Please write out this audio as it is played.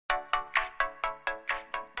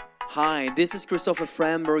Hi, this is Christopher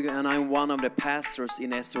Framberg and I'm one of the pastors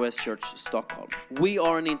in SOS Church Stockholm. We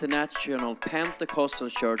are an international Pentecostal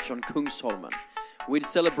church on Kungsholmen with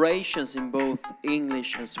celebrations in both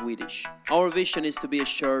English and Swedish. Our vision is to be a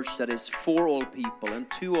church that is for all people and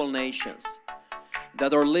to all nations,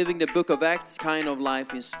 that are living the Book of Acts kind of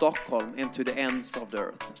life in Stockholm and to the ends of the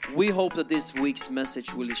earth. We hope that this week's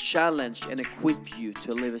message will challenge and equip you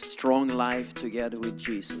to live a strong life together with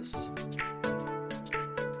Jesus.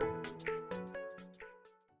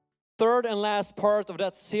 Third and last part of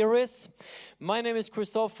that series. My name is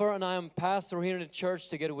Christopher and I am pastor here in the church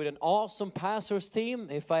together with an awesome pastors team.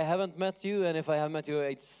 If I haven't met you and if I have met you,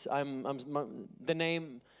 the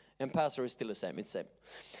name and pastor is still the same. It's the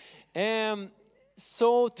same.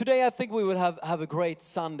 So today I think we will have a great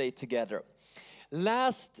Sunday together.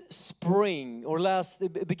 Last spring or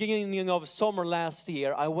beginning of summer last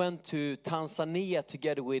year, I went to Tanzania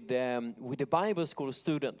together with the Bible school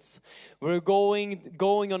students. We're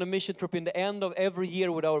going on a mission trip in the end of every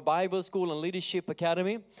year with our Bible school and leadership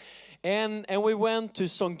academy. And we went to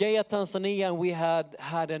Songea, Tanzania, and we had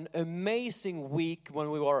an amazing week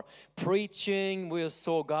when we were preaching. We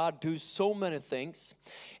saw God do so many things.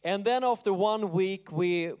 And then after 1 week,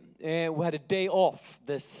 we had a day off,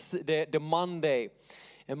 the Monday.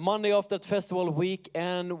 And Monday after that festival week,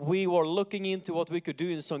 and we were looking into what we could do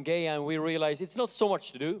in Songea, and we realized it's not so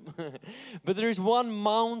much to do. But there is one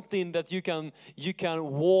mountain that you can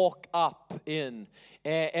walk up in.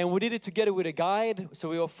 And we did it together with a guide. So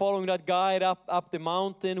we were following that guide up the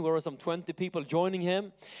mountain. There were some 20 people joining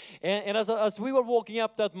him. And as we were walking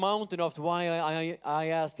up that mountain, after a while, I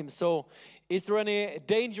asked him, so is there any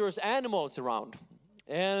dangerous animals around?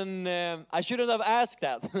 And I shouldn't have asked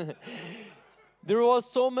that. There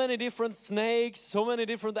was so many different snakes, so many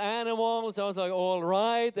different animals. I was like, all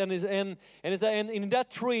right. And in that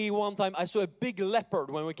tree one time, I saw a big leopard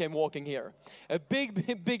when we came walking here. A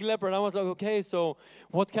big leopard. And I was like, okay, so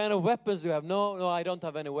what kind of weapons do you have? No, I don't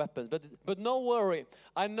have any weapons. But no worry.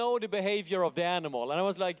 I know the behavior of the animal. And I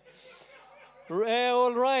was like,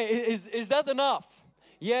 all right, is that enough?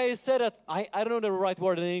 Yeah, he said that, I don't know the right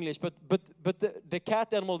word in English, but the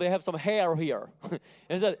cat animal, they have some hair here. And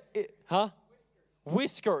he said, huh?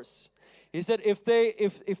 Whiskers. He said if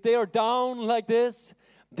they are down like this,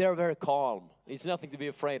 they're very calm. It's nothing to be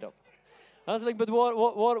afraid of. I was like, but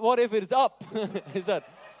what if it's up? He said,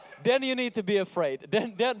 then you need to be afraid.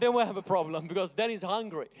 Then we have a problem because then he's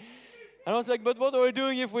hungry. And I was like, but what are we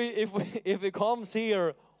doing if he comes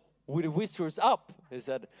here with the whiskers up? He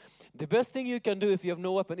said, the best thing you can do if you have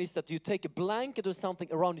no weapon is that you take a blanket or something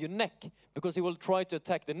around your neck because he will try to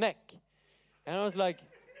attack the neck. And I was like,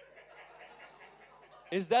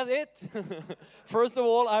 is that it? First of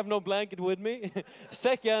all, I have no blanket with me.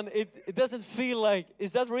 Second, it doesn't feel like,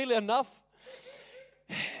 is that really enough?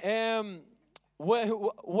 When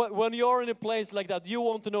you're in a place like that, you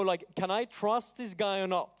want to know, like, can I trust this guy or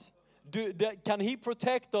not? Can he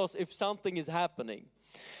protect us if something is happening?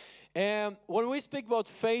 When we speak about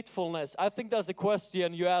faithfulness, I think that's a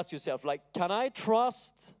question you ask yourself, like, can I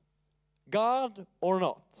trust God or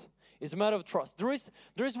not? It's a matter of trust. There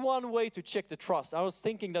is one way to check the trust. I was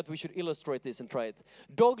thinking that we should illustrate this and try it.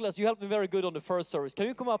 Douglas, you helped me very good on the first service. Can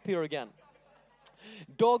you come up here again?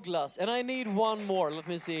 Douglas, and I need one more. Let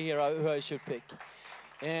me see here who I should pick.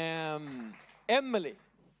 Emily,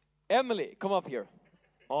 come up here.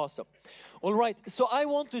 Awesome. All right, so I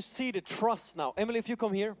want to see the trust now. Emily, if you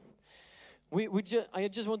come here. I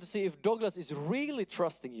just want to see if Douglas is really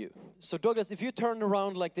trusting you. So Douglas, if you turn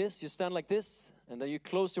around like this, you stand like this, and then you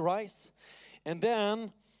close your eyes, and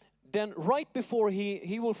then right before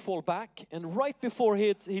he will fall back, and right before he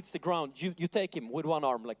hits the ground, you take him with one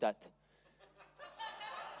arm like that.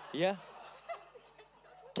 Yeah?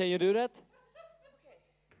 Can you do that?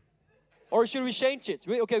 Or should we change it?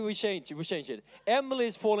 We change it. Emily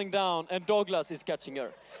is falling down and Douglas is catching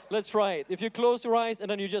her. Let's try it. If you close your eyes and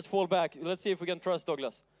then you just fall back. Let's see if we can trust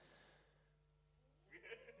Douglas.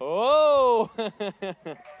 Oh!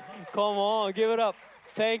 Come on, give it up.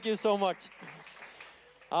 Thank you so much.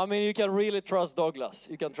 I mean, you can really trust Douglas.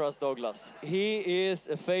 You can trust Douglas. He is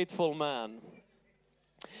a faithful man.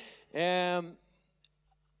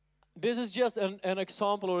 This is just an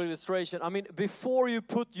example or illustration. I mean, before you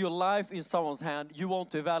put your life in someone's hand, you want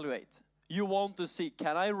to evaluate. You want to see,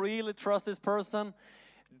 can I really trust this person?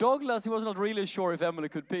 Douglas, he was not really sure if Emily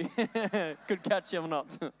could catch him or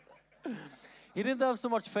not. He didn't have so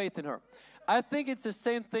much faith in her. I think it's the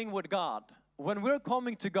same thing with God. When we're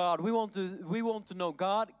coming to God, we want to know,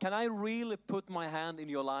 God, can I really put my hand in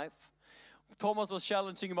your life? Thomas was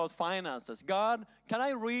challenging about finances. God, can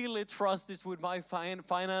I really trust this with my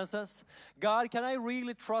finances? God, can I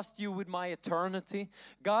really trust you with my eternity?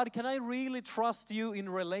 God, can I really trust you in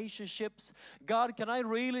relationships? God, can I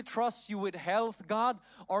really trust you with health? God,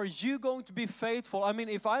 are you going to be faithful? I mean,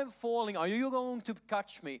 if I'm falling, are you going to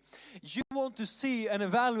catch me? You want to see and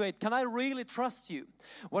evaluate, can I really trust you?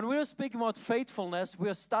 When we're speaking about faithfulness, we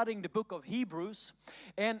are studying the book of Hebrews.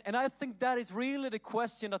 And I think that is really the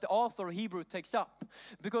question that the author of Hebrews takes up,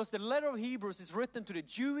 because the letter of Hebrews is written to the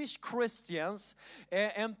Jewish Christians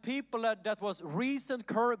and people that was recent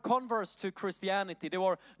converts to Christianity. They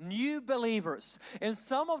were new believers, and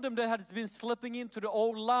some of them, they had been slipping into the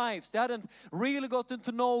old lives. They hadn't really gotten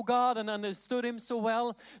to know God and understood Him so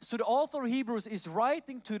well. So the author of Hebrews is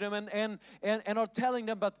writing to them and are telling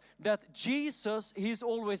them that Jesus, He's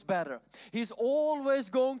always better. He's always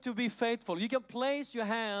going to be faithful. You can place your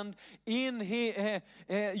hand in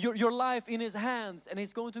your life in His hands, and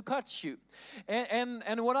He's going to catch you.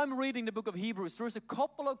 And when I'm reading the book of Hebrews, there's a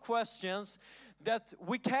couple of questions that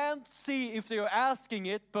we can't see if they are asking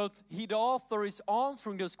it, but the author is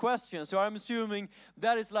answering those questions. So I'm assuming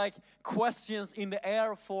that is like questions in the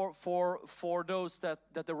air for those that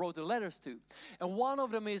they wrote the letters to. And one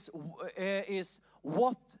of them is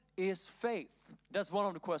what is faith? That's one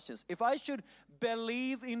of the questions. If I should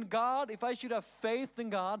believe in God, if I should have faith in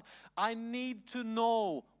God, I need to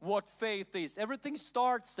know what faith is. Everything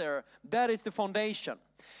starts there. That is the foundation.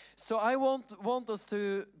 So I want us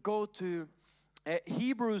to go to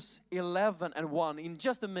Hebrews 11 and 1 in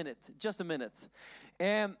just a minute.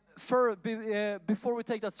 Before we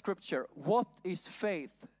take that scripture, what is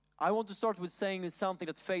faith? I want to start with saying something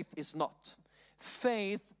that faith is not.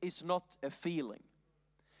 Faith is not a feeling.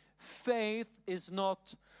 Faith is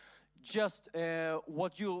not just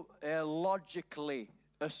what you logically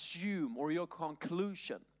assume or your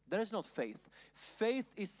conclusion. That is not faith.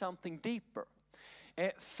 Faith is something deeper.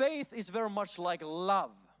 Faith is very much like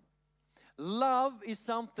love. Love is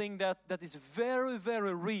something that is very,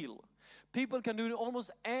 very real. People can do almost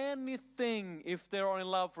anything if they are in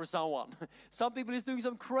love for someone. Some people is doing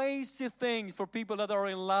some crazy things for people that are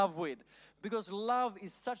in love with. Because love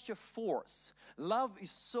is such a force. Love is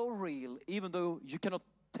so real, even though you cannot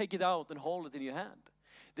take it out and hold it in your hand.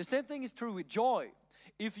 The same thing is true with joy.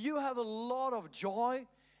 If you have a lot of joy,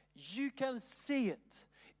 you can see it.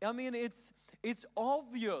 I mean, it's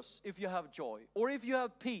obvious if you have joy or if you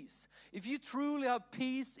have peace. If you truly have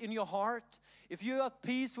peace in your heart, if you have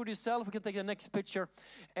peace with yourself, we can take the next picture,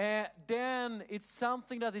 then it's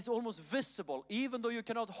something that is almost visible, even though you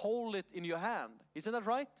cannot hold it in your hand. Isn't that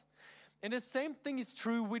right? And the same thing is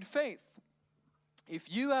true with faith.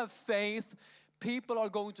 If you have faith, people are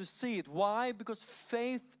going to see it. Why? Because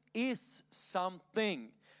faith is something.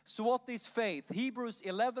 So what is faith? Hebrews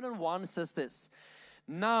 11 and 1 says this.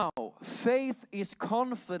 Now, faith is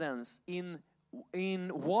confidence in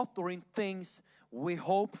what or in things we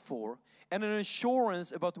hope for, and an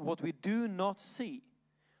assurance about what we do not see.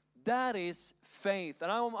 That is faith.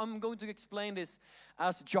 And I'm going to explain this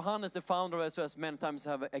as Johannes, the founder of SOS, many times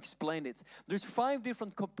have explained it. There's 5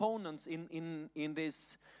 different components in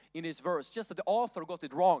this verse, just that the author got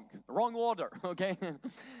it wrong order, okay?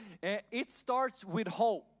 It starts with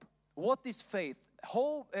hope. What is faith?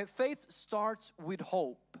 Faith starts with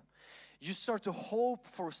hope. You start to hope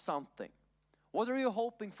for something. What are you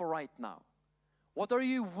hoping for right now? What are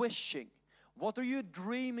you wishing? What are you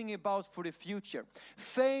dreaming about for the future?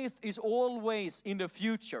 Faith is always in the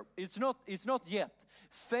future. It's not yet.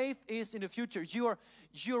 Faith is in the future.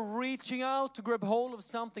 You're reaching out to grab hold of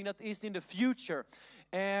something that is in the future,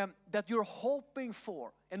 that you're hoping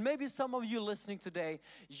for. And maybe some of you listening today,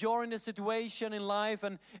 you're in a situation in life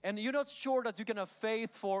and you're not sure that you can have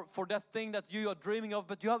faith for that thing that you are dreaming of,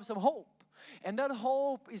 but you have some hope. And that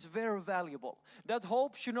hope is very valuable. That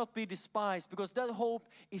hope should not be despised, because that hope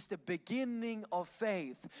is the beginning of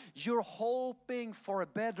faith. You're hoping for a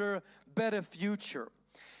better future.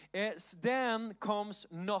 Then comes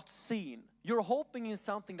not seen. You're hoping in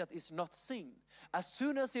something that is not seen. As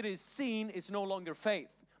soon as it is seen, it's no longer faith.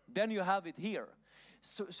 Then you have it here.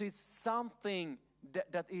 So it's something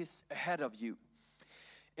that is ahead of you.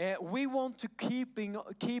 We want to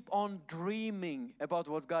keep on dreaming about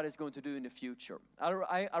what God is going to do in the future.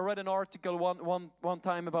 I read an article one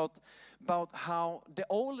time about how the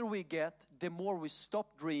older we get, the more we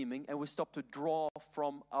stop dreaming and we stop to draw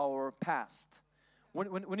from our past.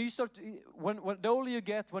 when you start, when the older you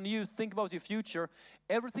get, when you think about your future,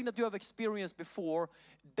 everything that you have experienced before,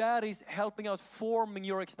 that is helping out forming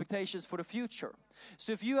your expectations for the future.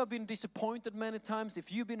 So if you have been disappointed many times,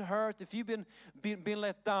 if you've been hurt, if you've been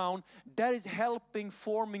let down, that is helping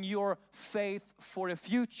forming your faith for the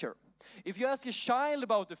future. If you ask a child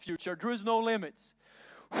about the future, there is no limits.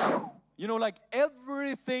 You know, like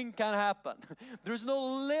everything can happen. There's no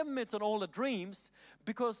limits on all the dreams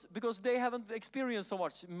because they haven't experienced so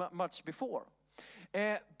much before.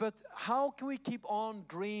 But how can we keep on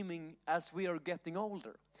dreaming as we are getting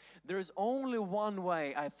older? There is only one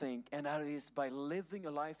way, I think, and that is by living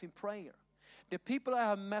a life in prayer. The people I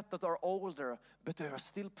have met that are older, but they are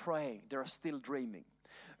still praying, they are still dreaming.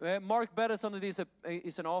 Mark Batterson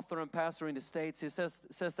is an author and pastor in the States. He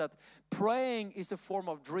says that praying is a form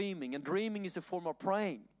of dreaming, and dreaming is a form of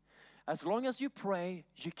praying. As long as you pray,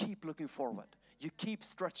 you keep looking forward. You keep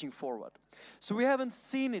stretching forward. So we haven't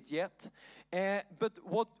seen it yet, but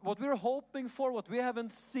what we're hoping for, what we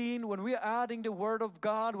haven't seen, when we're adding the Word of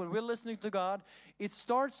God, when we're listening to God, it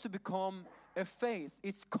starts to become a faith.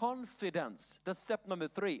 It's confidence. That's step number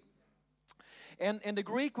 3. And the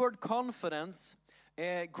Greek word confidence,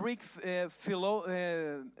 Greek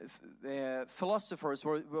philosophers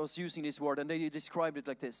was using this word, and they described it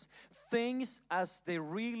like this: things as they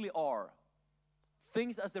really are.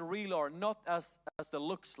 Things as they really are, not as they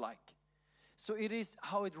looks like. So it is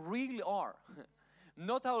how it really are.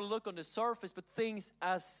 Not how it look on the surface, but things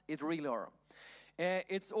as it really are.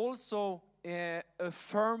 It's also a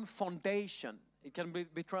firm foundation. It can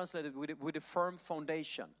be translated with a firm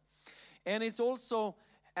foundation. And it's also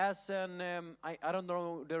as an, I don't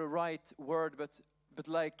know the right word, but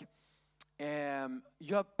like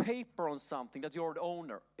you have paper on something that you're the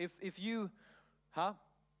owner. If you,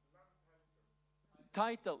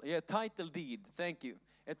 title deed, thank you.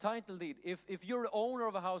 A title deed. If you're the owner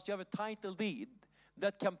of a house, you have a title deed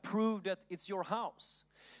that can prove that it's your house.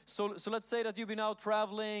 So let's say that you've been out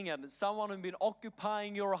traveling and someone has been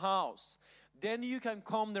occupying your house. Then you can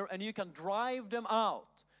come there and you can drive them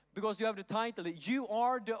out because you have the title deed. You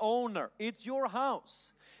are the owner. It's your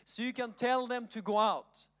house. So you can tell them to go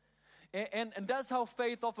out. And that's how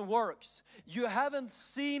faith often works. You haven't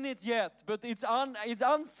seen it yet, but it's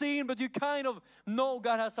unseen, but you kind of know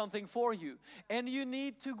God has something for you. And you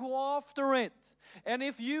need to go after it. And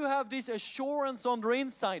if you have this assurance on the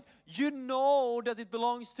inside, you know that it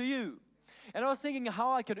belongs to you. And I was thinking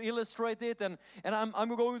how I could illustrate it, and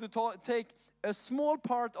I'm going to take a small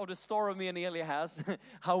part of the story me and Eli has,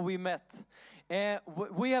 how we met.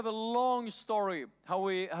 We have a long story how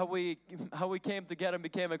we came together and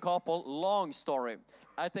became a couple. Long story.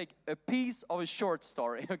 I take a piece of a short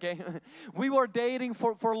story. Okay, we were dating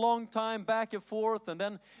for a long time, back and forth, and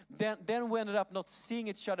then we ended up not seeing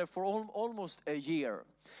each other for almost a year.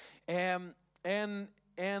 And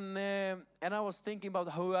I was thinking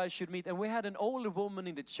about who I should meet, and we had an older woman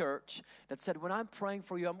in the church that said, "When I'm praying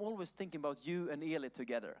for you, I'm always thinking about you and Eli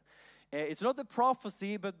together." It's not a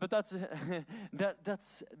prophecy, but that's a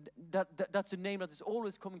name that is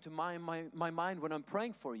always coming to my mind when I'm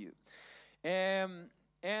praying for you.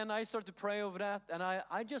 And I started to pray over that, and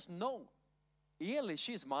I just know, Eli,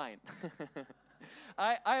 she's mine.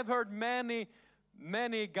 I have heard many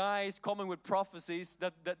guys coming with prophecies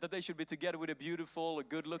that they should be together with a beautiful, a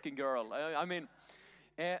good-looking girl. I mean,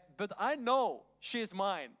 but I know she's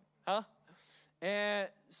mine, huh?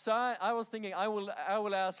 So I was thinking I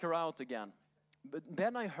will ask her out again. But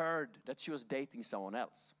then I heard that she was dating someone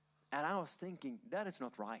else. And I was thinking, that is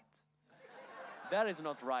not right. That is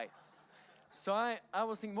not right. So I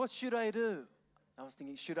was thinking, what should I do? I was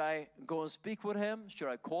thinking, should I go and speak with him? Should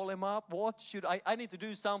I call him up? What should I need to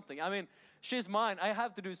do something. I mean, she's mine. I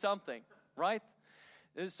have to do something, right?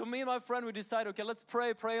 So me and my friend, we decided, okay, let's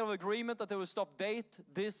pray of agreement that they will stop date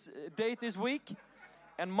this week.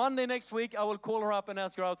 And Monday next week, I will call her up and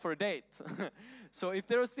ask her out for a date. So if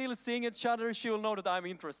they're still seeing each other, she will know that I'm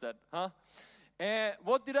interested. Huh?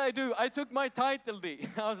 What did I do? I took my title deed.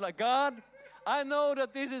 I was like, God, I know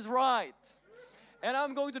that this is right. And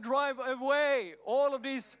I'm going to drive away all of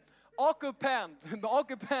these occupants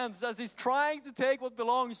that is trying to take what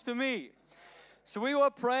belongs to me. So we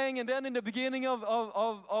were praying, and then in the beginning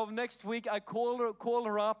of next week, I called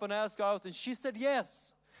her up and asked her out, and she said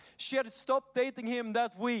yes. She had stopped dating him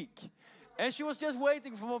that week. And she was just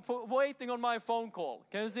waiting on my phone call.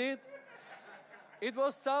 Can you see it? It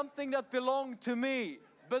was something that belonged to me.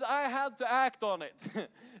 But I had to act on it.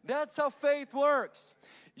 That's how faith works.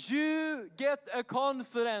 You get a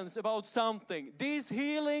confidence about something. This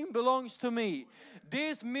healing belongs to me.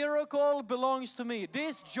 This miracle belongs to me.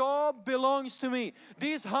 This job belongs to me.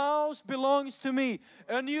 This house belongs to me.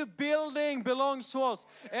 A new building belongs to us.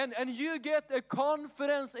 And you get a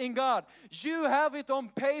confidence in God. You have it on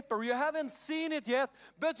paper. You haven't seen it yet,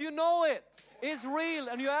 but you know it. It's real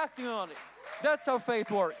and you're acting on it. That's how faith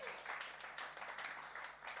works.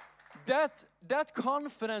 That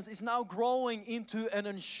confidence is now growing into an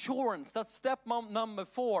assurance. That's step number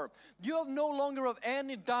 4. You have no longer have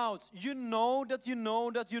any doubts. You know that you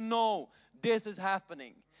know that you know this is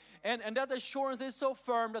happening. And that assurance is so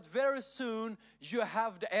firm that very soon you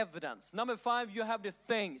have the evidence. Number 5, you have the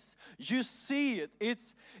things. You see it.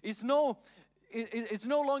 It's no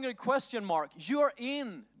longer a question mark. You are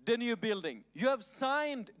in the new building. You have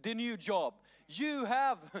signed the new job. You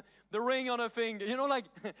have the ring on a finger. You know, like,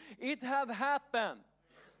 it have happened.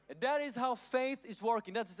 That is how faith is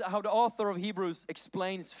working. That is how the author of Hebrews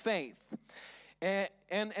explains faith. And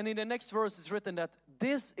in the next verse it's written that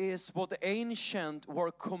this is what the ancient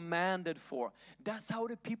were commanded for. That's how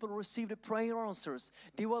the people received the prayer answers.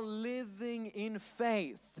 They were living in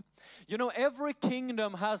faith. You know, every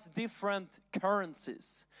kingdom has different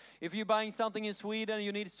currencies. If you're buying something in Sweden,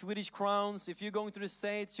 you need Swedish crowns. If you're going to the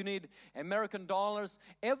States, you need American dollars.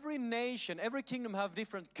 Every nation, every kingdom have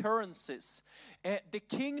different currencies. The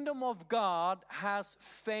kingdom of God has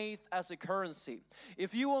faith as a currency.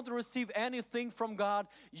 If you want to receive anything from God,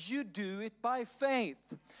 you do it by faith.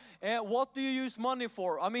 What do you use money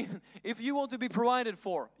for? I mean, if you want to be provided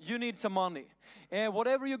for, you need some money.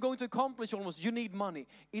 Whatever you're going to accomplish almost, you need money.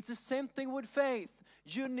 It's the same thing with faith.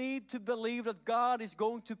 You need to believe that God is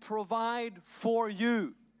going to provide for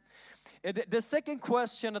you. The second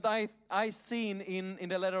question that I seen in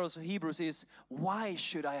the letter of Hebrews is, why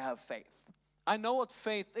should I have faith? I know what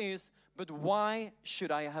faith is, but why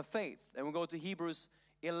should I have faith? And we'll go to Hebrews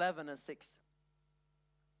 11:6.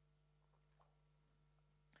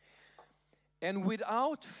 And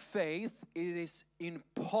without faith, it is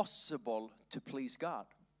impossible to please God.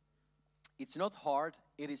 It's not hard,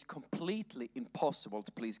 it is completely impossible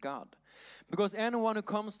to please God. Because anyone who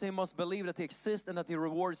comes to Him must believe that He exists and that He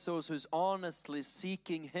rewards those who is honestly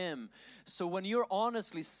seeking Him. So when you're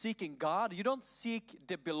honestly seeking God, you don't seek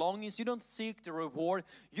the belongings, you don't seek the reward,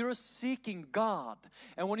 you're seeking God.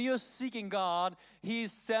 And when you're seeking God, He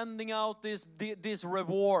is sending out these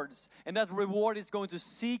rewards. And that reward is going to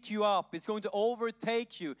seek you up, it's going to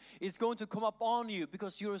overtake you, it's going to come upon you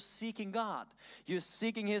because you're seeking God. You're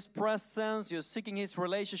seeking His presence, you're seeking His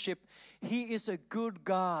relationship. He is a good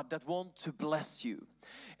God that wants to bless you.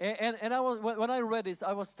 And when I read this,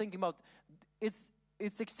 I was thinking about it's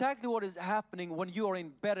exactly what is happening when you are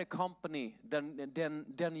in better company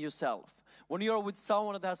than yourself. When you are with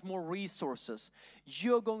someone that has more resources,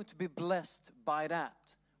 you're going to be blessed by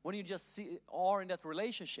that. When you just are in that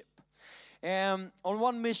relationship. On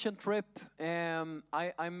one mission trip,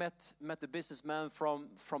 I met a businessman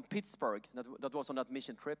from Pittsburgh that was on that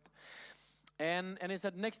mission trip. And he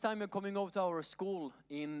said, next time you're coming over to our school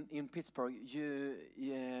in Pittsburgh,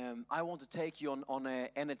 I want to take you on an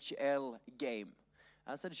NHL game.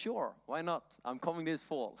 I said, sure, why not? I'm coming this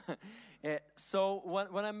fall. So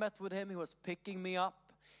when I met with him, he was picking me up.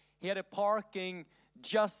 He had a parking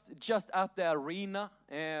just at the arena.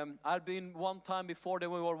 I'd been one time before that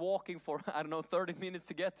we were walking for, 30 minutes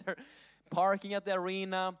to get there. Parking at the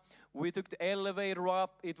arena. We took the elevator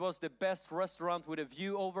up. It was the best restaurant with a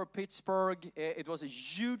view over Pittsburgh. It was a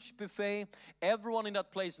huge buffet. Everyone in that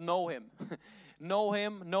place know him.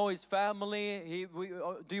 Know his family.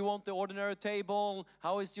 Do you want the ordinary table?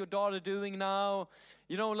 How is your daughter doing now?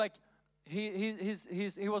 You know, like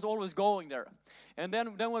he was always going there. And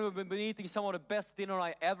then when we've been eating some of the best dinner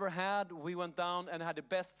I ever had, we went down and had the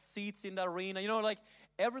best seats in the arena. You know, like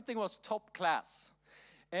everything was top class.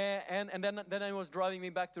 And then I was driving me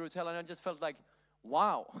back to the hotel, and I just felt like,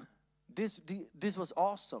 wow, this was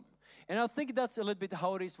awesome. And I think that's a little bit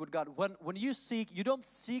how it is with God. When you seek, you don't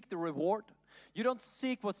seek the reward. You don't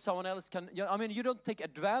seek what someone else can. You don't take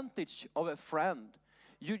advantage of a friend.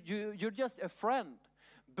 You're just a friend.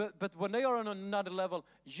 But when they are on another level,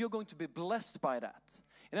 you're going to be blessed by that.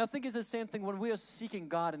 And I think it's the same thing when we are seeking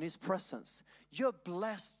God in His presence. You're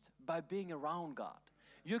blessed by being around God.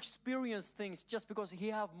 You experience things just because He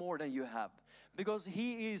have more than you have. Because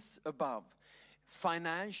He is above.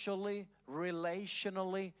 Financially,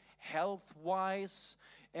 relationally, health-wise,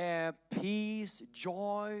 peace,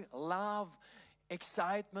 joy, love,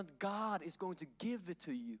 excitement. God is going to give it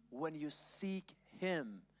to you when you seek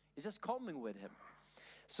Him. It's just coming with Him.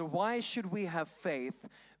 So why should we have faith?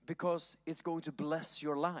 Because it's going to bless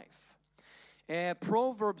your life.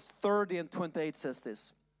 Proverbs 30 and 28 says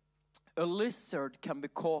this. A lizard can be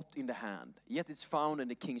caught in the hand, yet it's found in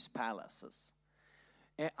the king's palaces.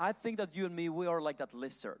 I think that you and me, we are like that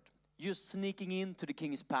lizard. You're sneaking into the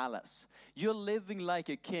king's palace. You're living like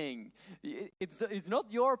a king. It's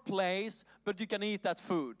not your place, but you can eat that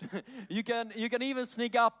food. You can even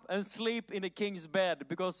sneak up and sleep in the king's bed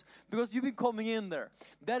because you've been coming in there.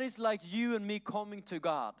 That is like you and me coming to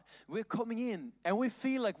God. We're coming in and we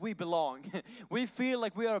feel like we belong. We feel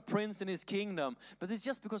like we are a prince in His kingdom, but it's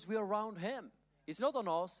just because we are around Him. It's not on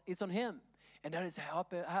us, it's on Him. And that is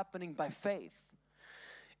happening by faith.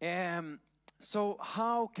 So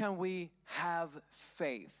how can we have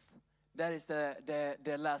faith? That is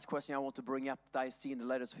the last question I want to bring up that I see in the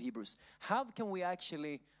letters of Hebrews. How can we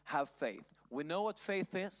actually have faith? We know what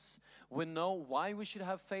faith is. We know why we should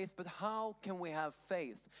have faith, but how can we have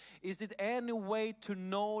faith? Is it any way to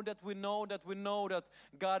know that we know that we know that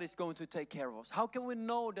God is going to take care of us? How can we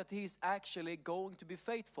know that He is actually going to be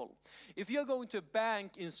faithful? If you're going to a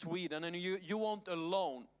bank in Sweden and you want a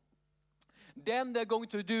loan, then they're going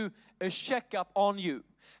to do a checkup on you.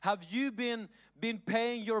 Have you been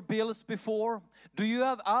paying your bills before? Do you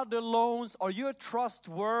have other loans? Are you a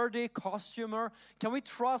trustworthy customer? Can we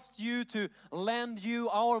trust you to lend you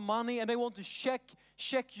our money? And they want to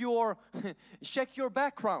check your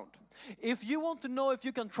background. If you want to know if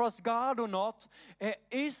you can trust God or not,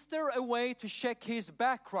 is there a way to check His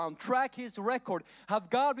background, track His record? Have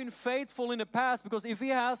God been faithful in the past? Because if He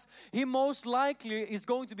has, He most likely is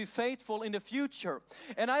going to be faithful in the future.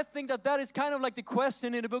 And I think that is kind of like the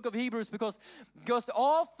question in the book of Hebrews, because the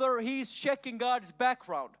author, he's checking God's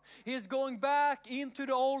background. He's going back into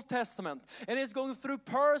the Old Testament and he's going through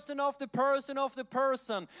person after person after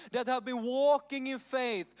person that have been walking in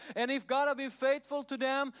faith. And if God has been faithful to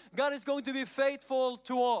them, God is going to be faithful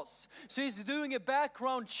to us. So he's doing a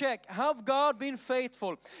background check. Have God been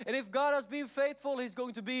faithful? And if God has been faithful, He's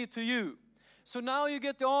going to be to you. So now you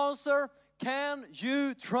get the answer. Can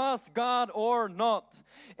you trust God or not?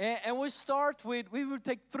 And we will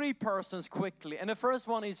take 3 persons quickly. And the first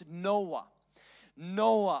one is Noah.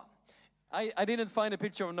 Noah. I didn't find a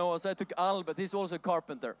picture of Noah, so I took Albert. He's also a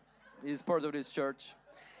carpenter. He's part of this church.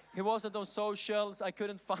 He wasn't on socials. I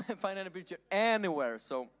couldn't find any picture anywhere,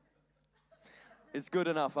 so it's good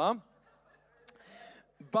enough, huh?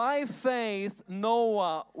 By faith,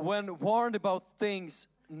 Noah, when warned about things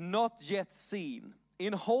not yet seen,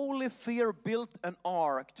 in holy fear built an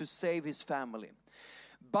ark to save his family.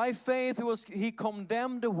 By faith he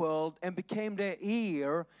condemned the world and became the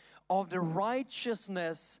heir of the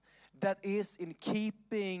righteousness that is in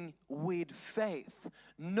keeping with faith.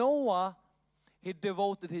 Noah, he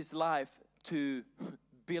devoted his life to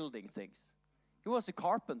building things. He was a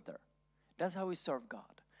carpenter. That's how he served God.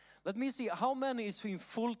 Let me see, how many is in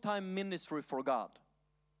full-time ministry for God?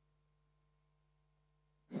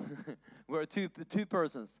 We're two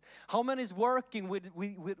persons. How many is working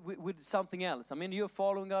with something else? I mean, you're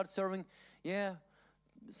following God, serving. Yeah,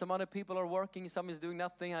 some other people are working, some is doing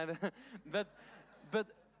nothing. But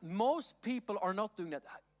most people are not doing that.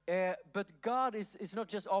 But God is not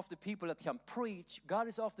just after people that can preach. God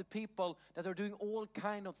is after people that are doing all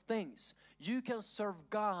kind of things. You can serve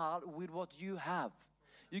God with what you have.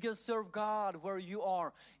 You can serve God where you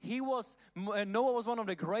are. Noah was one of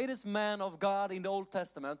the greatest men of God in the Old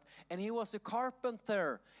Testament, and he was a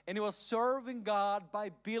carpenter, and he was serving God by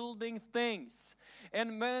building things.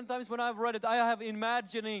 And many times when I've read it, I have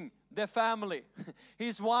imagining the family,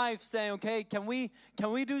 his wife saying, okay, can we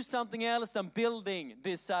do something else than building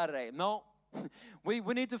this Saturday? No, we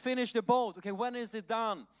need to finish the boat. Okay, when is it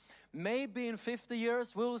done? Maybe in 50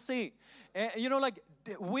 years, we'll see. Like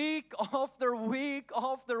week after week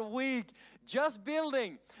after week, just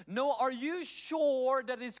building. No, are you sure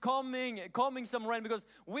that it's coming some rain? Because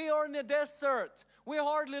we are in the desert. We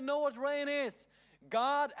hardly know what rain is.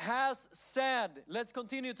 God has said, let's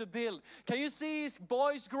continue to build. Can you see his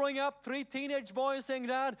boys growing up? 3 teenage boys saying,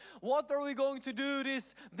 Dad, what are we going to do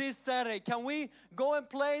this Saturday? Can we go and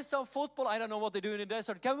play some football? I don't know what they do in the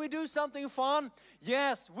desert. Can we do something fun?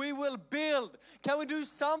 Yes, we will build. Can we do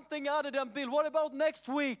something other than build? What about next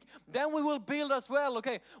week? Then we will build as well.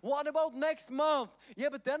 Okay, what about next month? Yeah,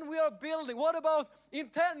 but then we are building. What about in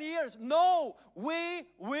 10 years? No, we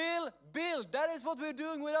will build. That is what we're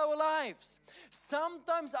doing with our lives.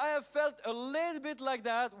 Sometimes I have felt a little bit like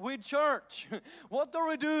that with church. What are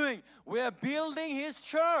we doing? We are building His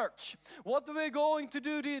church. What are we going to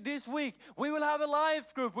do this week? We will have a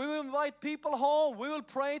life group. We will invite people home. We will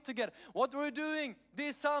pray together. What are we doing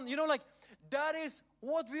this Sunday? That is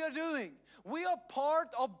what we are doing. We are part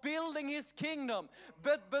of building His kingdom.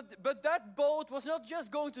 But that boat was not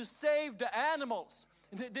just going to save the animals,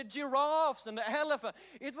 the giraffes and the elephant.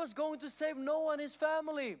 It was going to save Noah and his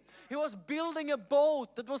family. He was building a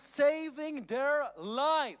boat that was saving their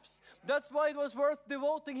lives. That's why it was worth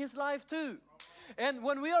devoting his life to. And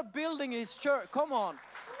when we are building His church, come on,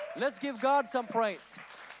 let's give God some praise.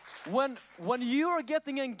 When you are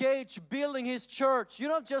getting engaged building His church,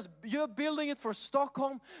 you're building it for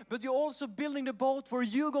Stockholm, but you're also building the boat where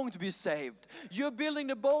you're going to be saved. You're building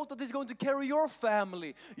the boat that is going to carry your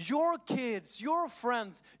family, your kids, your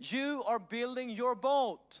friends. You are building your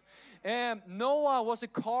boat. Noah was a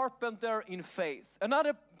carpenter in faith.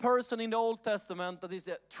 Another person in the Old Testament that is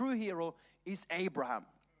a true hero is Abraham.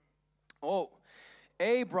 Oh,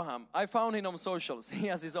 Abraham. I found him on socials. He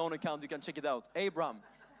has his own account. You can check it out. Abraham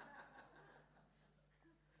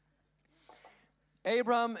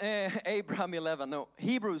 11, no,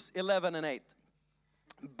 Hebrews 11 and 8.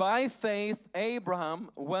 By faith,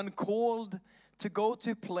 Abraham, when called to go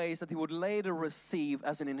to a place that he would later receive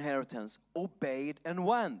as an inheritance, obeyed and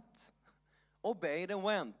went. Obeyed and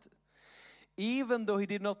went. Even though he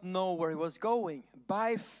did not know where he was going,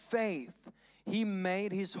 by faith, he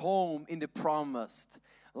made his home in the promised,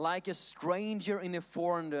 like a stranger in a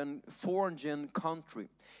foreign country.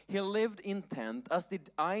 He lived in tent, as did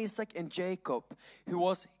Isaac and Jacob, who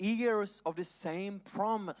was heirs of the same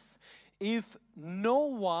promise. If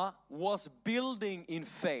Noah was building in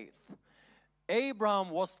faith,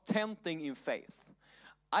 Abraham was tenting in faith.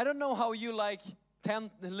 I don't know how you like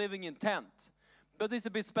living in tent, but it's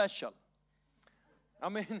a bit special. I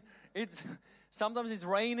mean, sometimes it's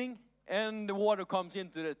raining and the water comes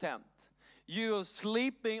into the tent. You're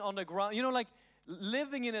sleeping on the ground.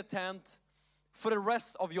 Living in a tent for the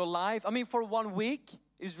rest of your life. I mean, for 1 week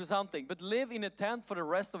is something. But live in a tent for the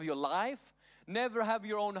rest of your life. Never have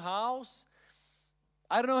your own house.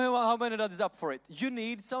 I don't know how many that is up for it. You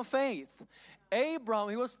need some faith. Abraham,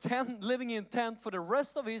 he was living in tent for the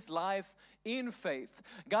rest of his life in faith.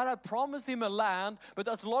 God had promised him a land, but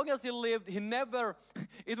as long as he lived,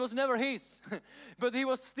 it was never his. But he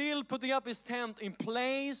was still putting up his tent in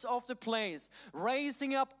place after place,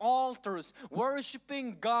 raising up altars,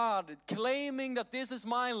 worshiping God, claiming that this is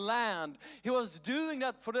my land. He was doing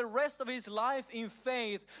that for the rest of his life in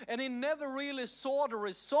faith, and he never really saw the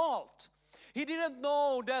result. He didn't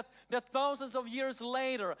know that thousands of years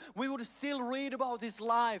later, we would still read about his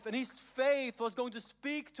life and his faith was going to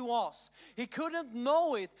speak to us. He couldn't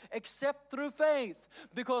know it except through faith.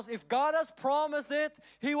 Because if God has promised it,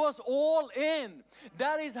 he was all in.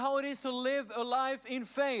 That is how it is to live a life in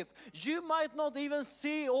faith. You might not even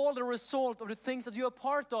see all the result of the things that you are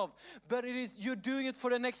part of, but you're doing it for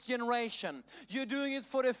the next generation. You're doing it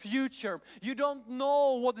for the future. You don't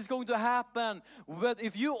know what is going to happen, but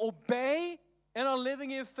if you obey and are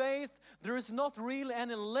living in faith, there is not really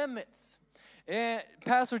any limits.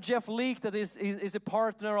 Pastor Jeff Leake, that is a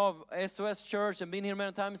partner of SOS Church and been here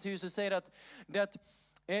many times, he used to say that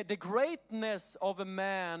the greatness of a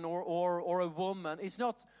man or a woman is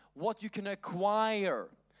not what you can acquire,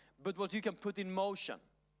 but what you can put in motion.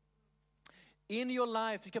 In your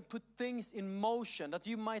life, you can put things in motion that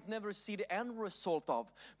you might never see the end result of,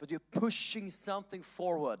 but you're pushing something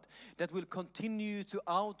forward that will continue to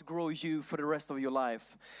outgrow you for the rest of your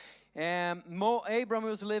life. Abraham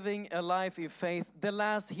was living a life in faith. The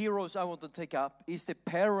last heroes I want to take up is the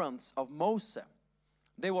parents of Moses.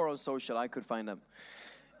 They were on social, I could find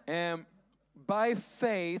them. By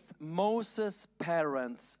faith, Moses'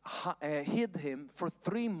 parents hid him for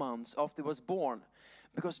 3 months after he was born,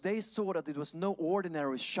 because they saw that it was no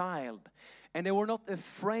ordinary child, and they were not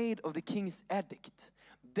afraid of the king's edict.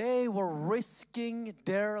 They were risking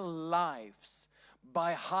their lives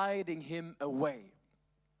by hiding him away.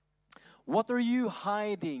 What are you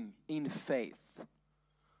hiding in faith?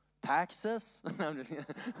 Taxes?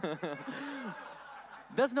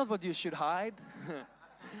 That's not what you should hide.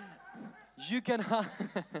 You can hide.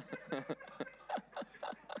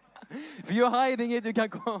 If you're hiding it, you can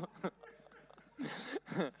go.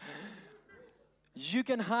 You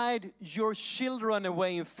can hide your children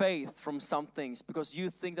away in faith from some things because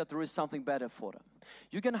you think that there is something better for them.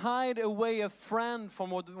 You can hide away a friend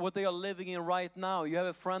from what they are living in right now. You have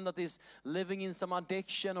a friend that is living in some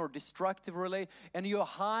addiction or destructive relation, and you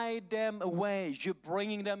hide them away. You're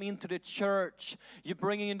bringing them into the church. You're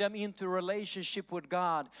bringing them into a relationship with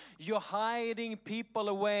God. You're hiding people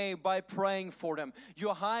away by praying for them.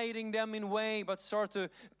 You're hiding them in way but start to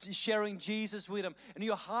sharing Jesus with them. And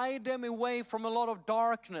you hide them away from a lot of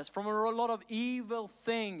darkness, from a lot of evil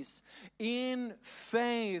things in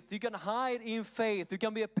faith. You can hide in faith. You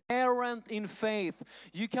can be a parent in faith.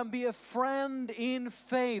 You can be a friend in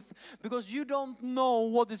faith because you don't know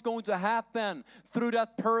what is going to happen through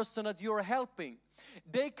that person that you're helping.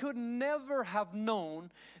 They could never have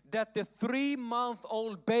known that the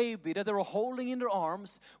 3-month-old baby that they were holding in their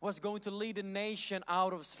arms was going to lead a nation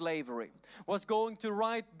out of slavery, was going to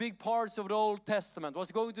write big parts of the Old Testament,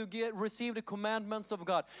 was going to receive the commandments of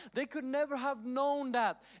God. They could never have known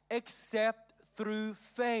that except through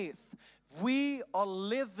faith. We are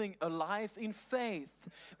living a life in faith.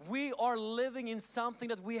 We are living in something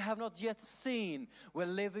that we have not yet seen. We're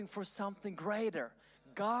living for something greater.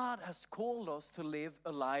 God has called us to live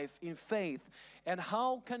a life in faith. And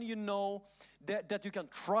how can you know that you can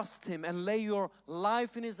trust Him and lay your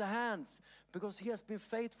life in His hands? Because He has been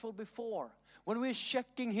faithful before. When we're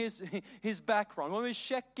checking His background, when we're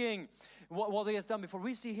checking what He has done before,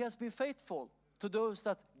 we see He has been faithful to those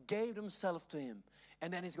that gave themselves to Him.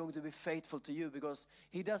 And then He's going to be faithful to you because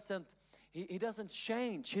He doesn't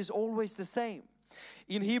change. He's always the same.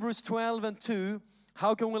 In Hebrews 12:2,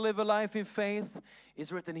 how can we live a life in faith?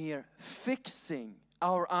 It's written here, fixing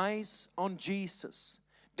our eyes on Jesus,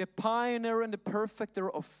 the pioneer and the perfecter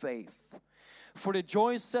of faith. For the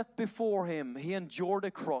joy set before Him, He endured the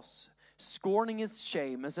cross, scorning its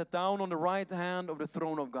shame, and sat down on the right hand of the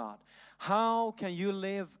throne of God. How can you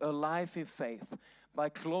live a life in faith? By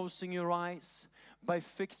closing your eyes, by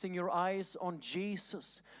fixing your eyes on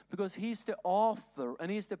Jesus, because He's the author and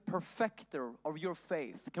He's the perfecter of your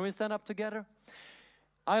faith. Can we stand up together?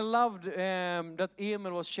 I loved that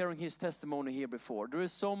Emil was sharing his testimony here before. There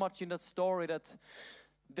is so much in that story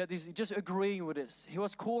that is just agreeing with this. He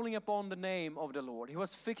was calling upon the name of the Lord. He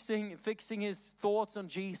was fixing his thoughts on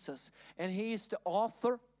Jesus. And He is the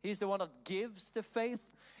author. He's the one that gives the faith.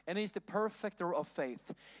 And He's the perfecter of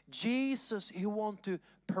faith. Jesus, He wants to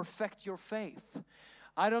perfect your faith.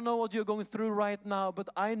 I don't know what you're going through right now, but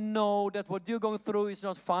I know that what you're going through is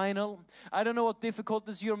not final. I don't know what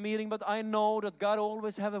difficulties you're meeting, but I know that God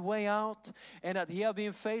always have a way out, and that He has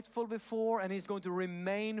been faithful before, and He's going to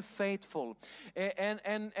remain faithful.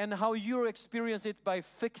 And how you experience it by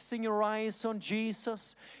fixing your eyes on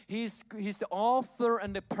Jesus. He's the author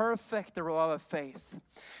and the perfecter of our faith.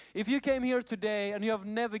 If you came here today and you have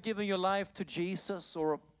never given your life to Jesus,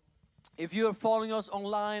 or if you are following us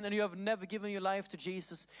online and you have never given your life to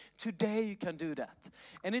Jesus, today you can do that.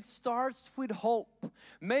 And it starts with hope.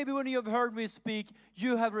 Maybe when you have heard me speak,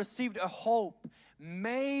 you have received a hope.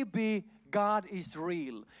 Maybe God is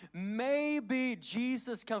real. Maybe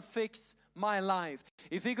Jesus can fix my life.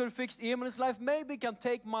 If He could fix Emil's life, maybe He can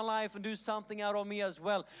take my life and do something out of me as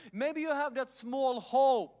well. Maybe you have that small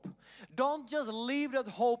hope. Don't just leave that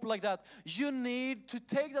hope like that. You need to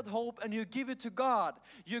take that hope and you give it to God.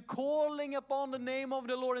 You're calling upon the name of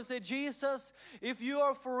the Lord and say, Jesus, if you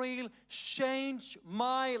are for real, change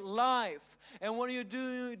my life. And when you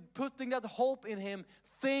do, putting that hope in Him,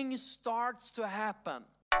 things starts to happen.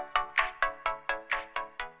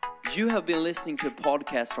 You have been listening to a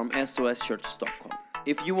podcast from SOS Church Stockholm.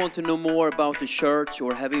 If you want to know more about the church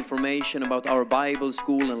or have information about our Bible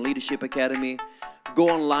School and Leadership Academy, go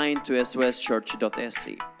online to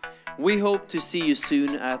soschurch.se. We hope to see you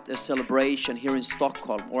soon at a celebration here in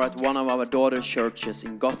Stockholm or at one of our daughter churches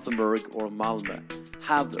in Gothenburg or Malmö.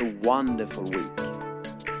 Have a wonderful week.